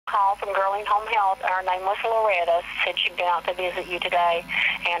call from Girling Home Health. Her name was Loretta. Said she'd been out to visit you today,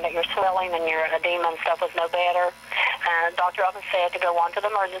 and that your swelling and your edema and stuff was no better. Dr. Evans said to go on to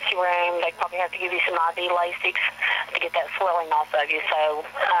the emergency room. They probably have to give you some IV Lasix to get that swelling off of you. So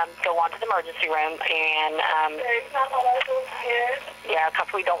go on to the emergency room, and yeah,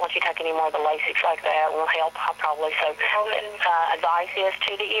 because we don't want you to take any more of the Lasix like that. It will help probably. So advice is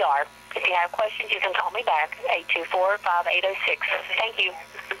to the ER. If you have questions, you can call me back, 824-5806. Thank you.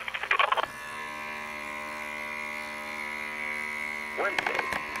 Wednesday,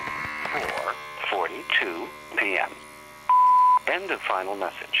 4:42 p.m. End of final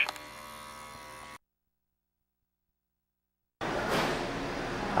message.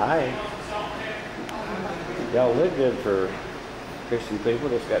 Hi. Y'all live good for Christian people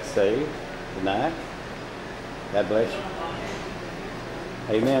that's got saved tonight. God bless you.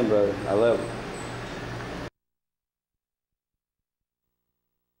 Amen, brother. I love you.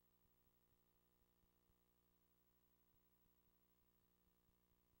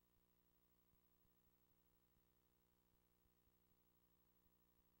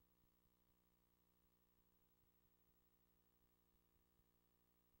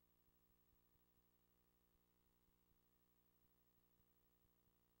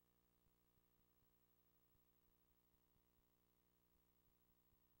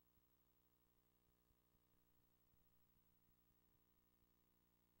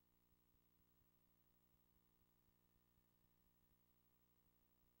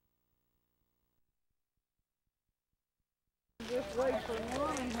 Just wait for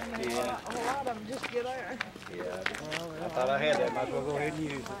one, and then a lot of them just get there. Yeah, I thought I had that. Might as well go ahead and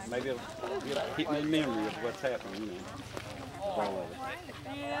use it. Maybe it'll keep me in memory of what's happening, you know. All of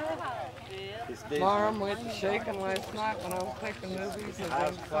it. Mom went shaking last night when I was taking movies, and I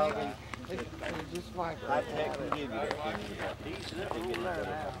was thinking it was just like I text and give you that.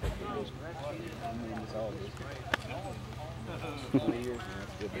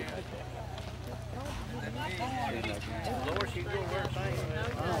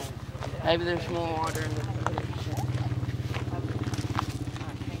 maybe there's more water in the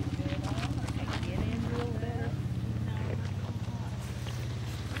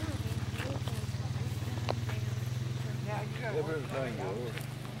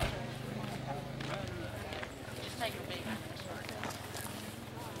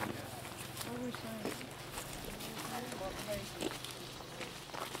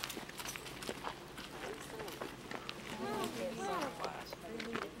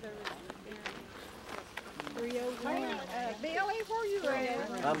Billy, where you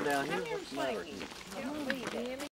at? I'm down here.